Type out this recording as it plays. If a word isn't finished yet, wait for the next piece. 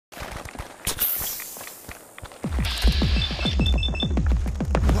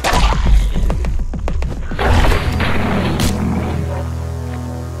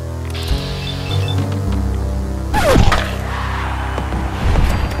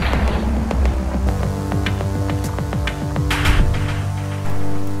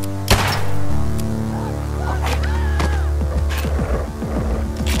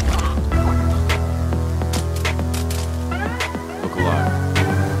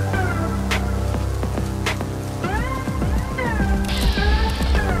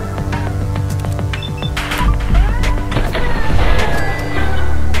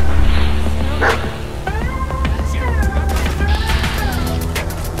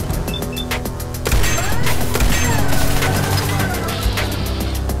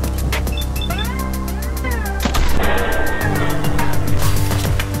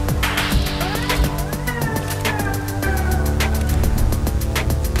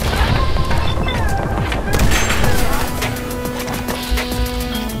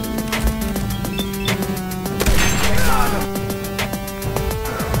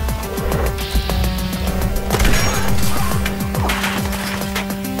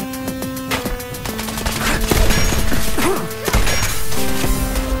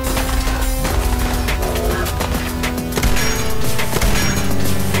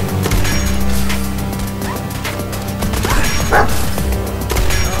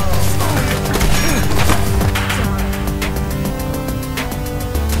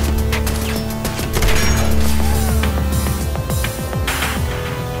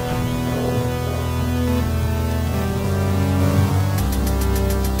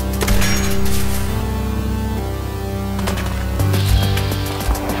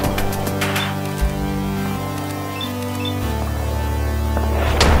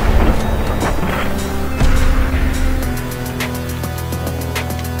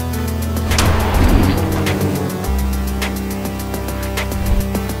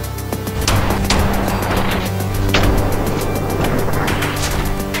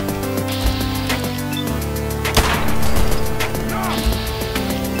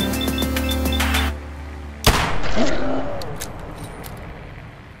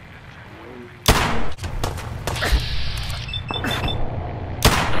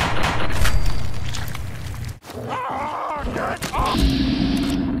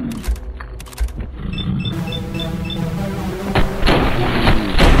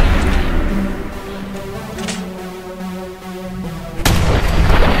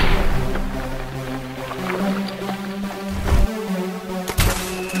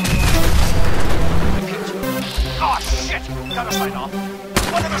Gotta sign off.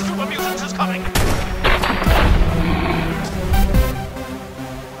 One of the super mutants is coming.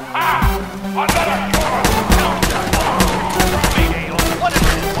 Another Mayday, or whatever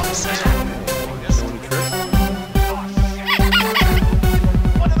it is. One second.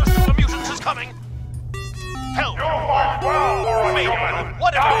 One of the super mutants is coming. Help! Mayday, or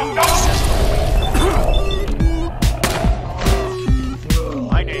whatever it is.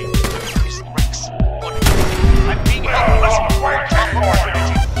 My name is Rex. I'm being held rescued.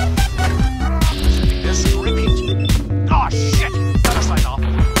 This repeat. Oh shit! Gotta sign off.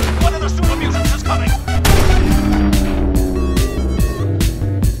 One of the super mutants is coming.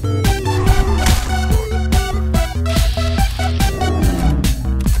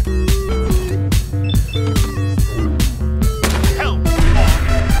 Help!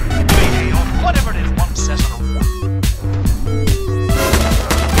 Mayday or whatever it is one says on a wall.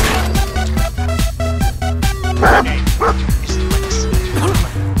 My name is Rex.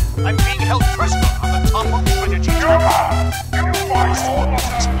 I'm being held prisoner on the top of Trinity Tower.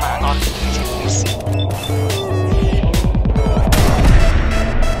 Plan on PGPC.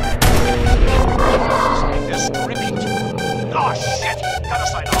 This repeat. Oh shit! Gotta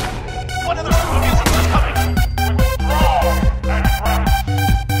sign off. One of the super mutants is coming.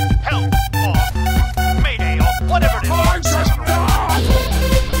 Help! Or Mayday or whatever it is. One says on a wall.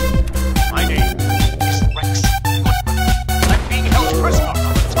 My name is Rex Goodman. I'm being held prisoner on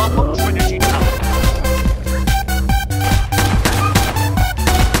the top of Trinity Tower.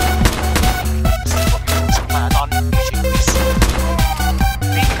 Plan on PGPC.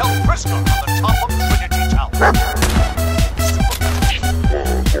 Being held prisoner on the top of Trinity Tower.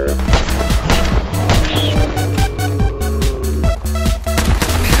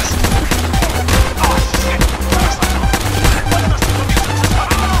 Oh shit! One of the super mutants is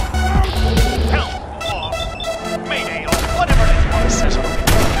coming. Help! Or Mayday or whatever it is one says on it.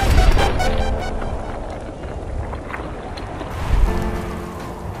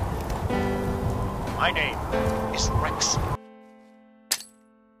 My name is Rex.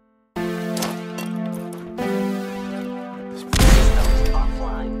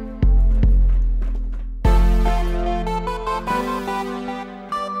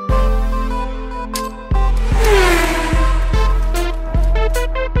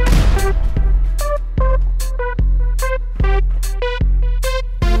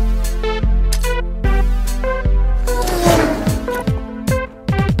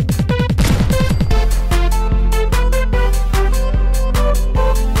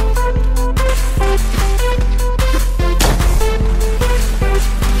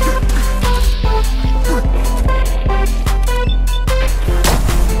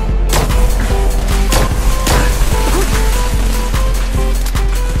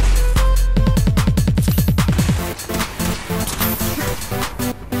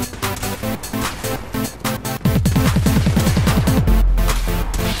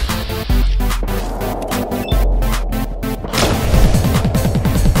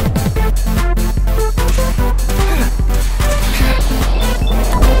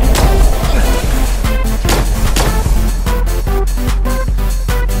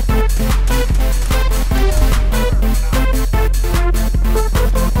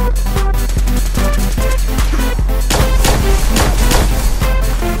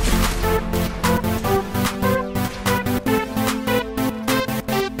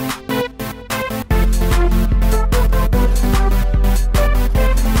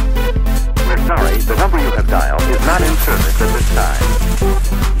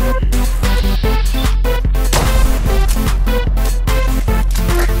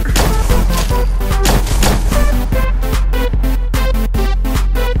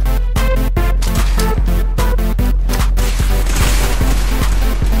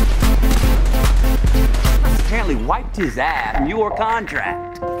 Wiped his ass in your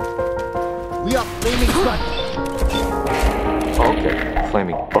contract. We are flaming butt. Okay,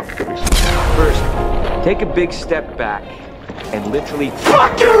 flaming butt. First, take a big step back and literally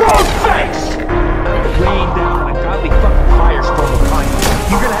fuck your own face! Rain down a godly fucking firestorm upon you.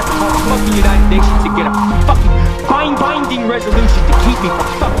 You're gonna have to call the fucking United Nations to get a fucking binding resolution to keep me from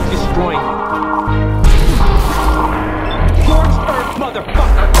fucking destroying you. Scorched earth,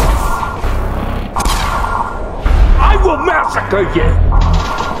 motherfucker! I will massacre you!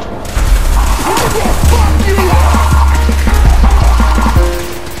 Fuck you!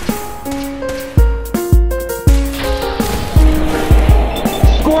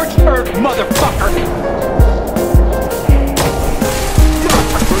 Scorched earth, motherfucker!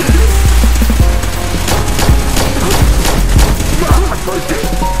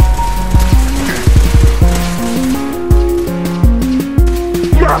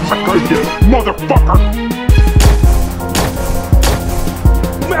 motherfucker!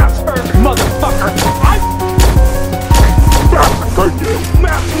 Massacre, motherfucker! Massacre you!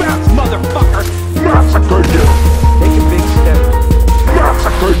 Motherfucker! Massacre you! Take a big step.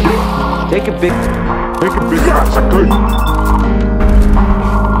 Massacre you! Take a big massacre you!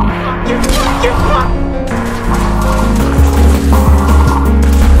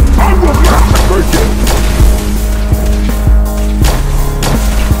 I will massacre you!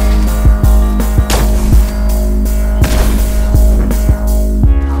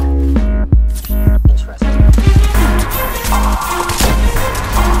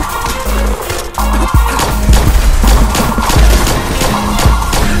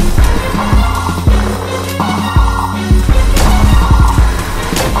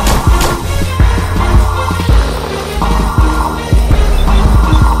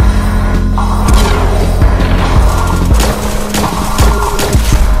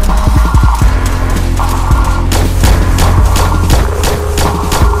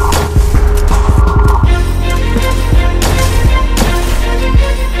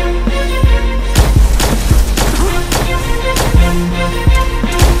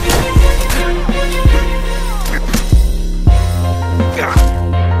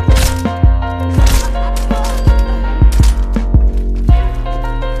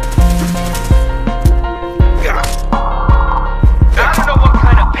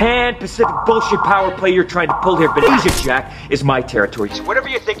 Pacific bullshit power play you're trying to pull here, but Asia Jack is my territory. So whatever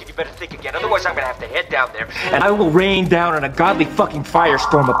you're thinking, you better think again. Otherwise, I'm gonna have to head down there, and I will rain down on a godly fucking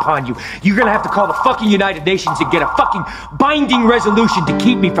firestorm upon you. You're gonna have to call the fucking United Nations and get a fucking binding resolution to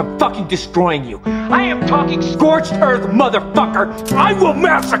keep me from fucking destroying you. I am talking scorched earth, motherfucker. I will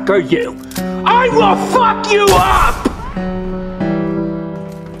massacre you. I will fuck you up.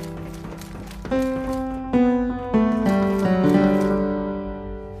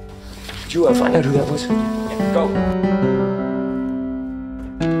 Did you find out who that was? Yeah, go.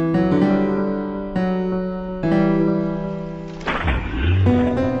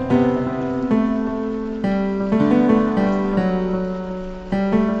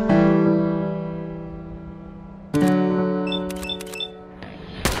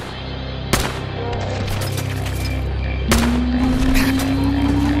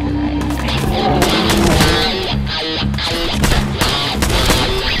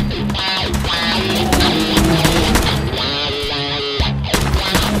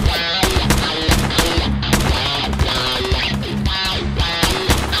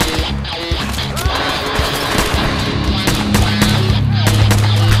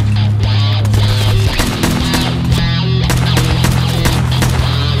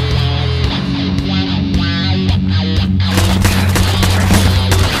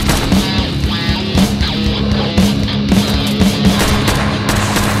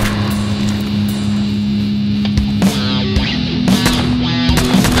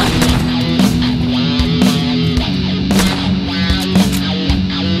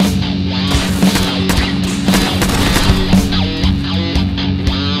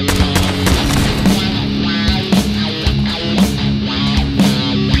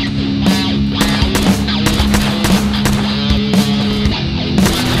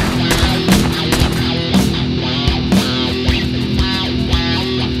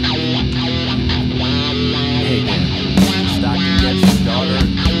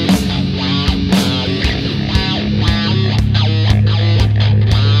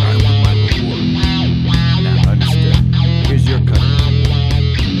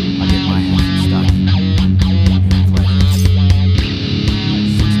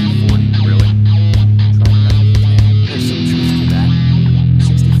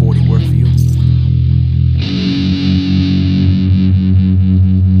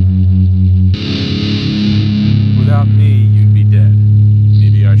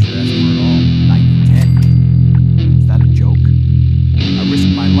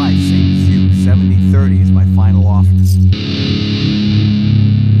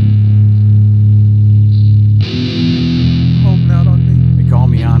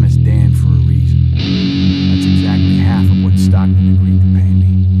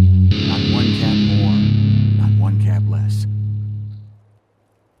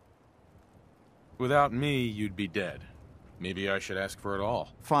 Without me, you'd be dead. Maybe I should ask for it all.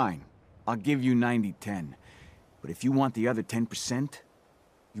 Fine. I'll give you 90-10. But if you want the other 10%,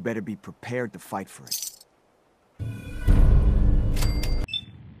 you better be prepared to fight for it.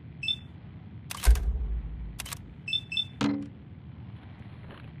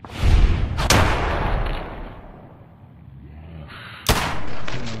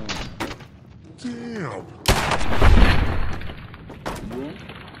 Damn.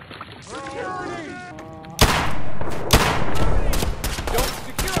 Security!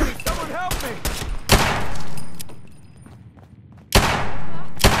 Someone help me!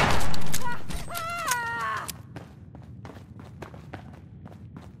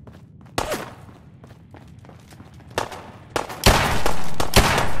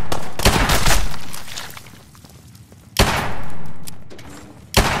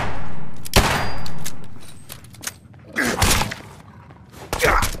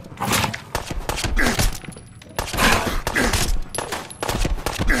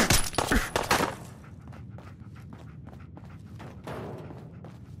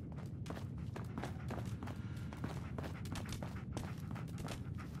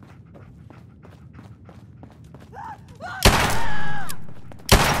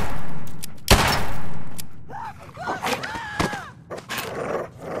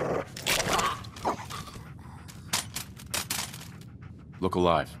 Look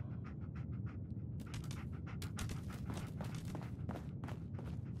alive.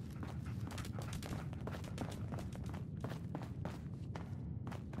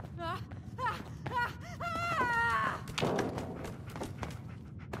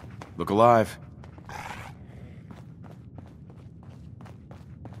 Look alive.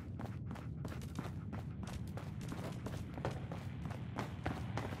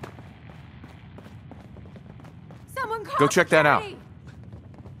 Someone call Go check that out. security!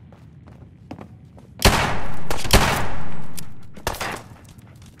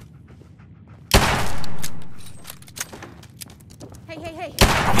 Hey, hey,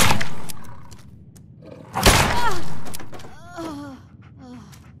 hey.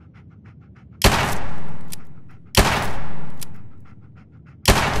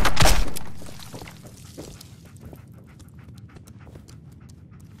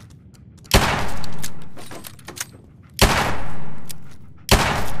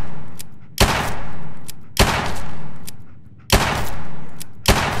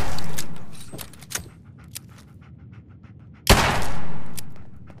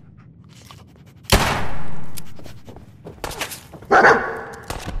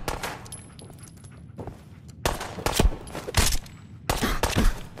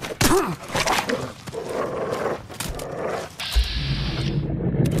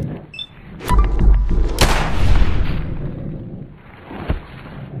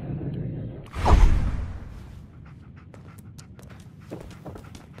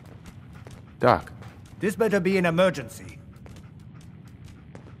 Doc. This better be an emergency.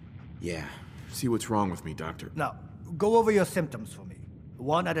 Yeah. See what's wrong with me, Doctor. Now, go over your symptoms for me,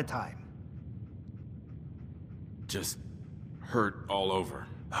 one at a time. Just hurt all over.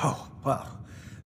 Oh, well,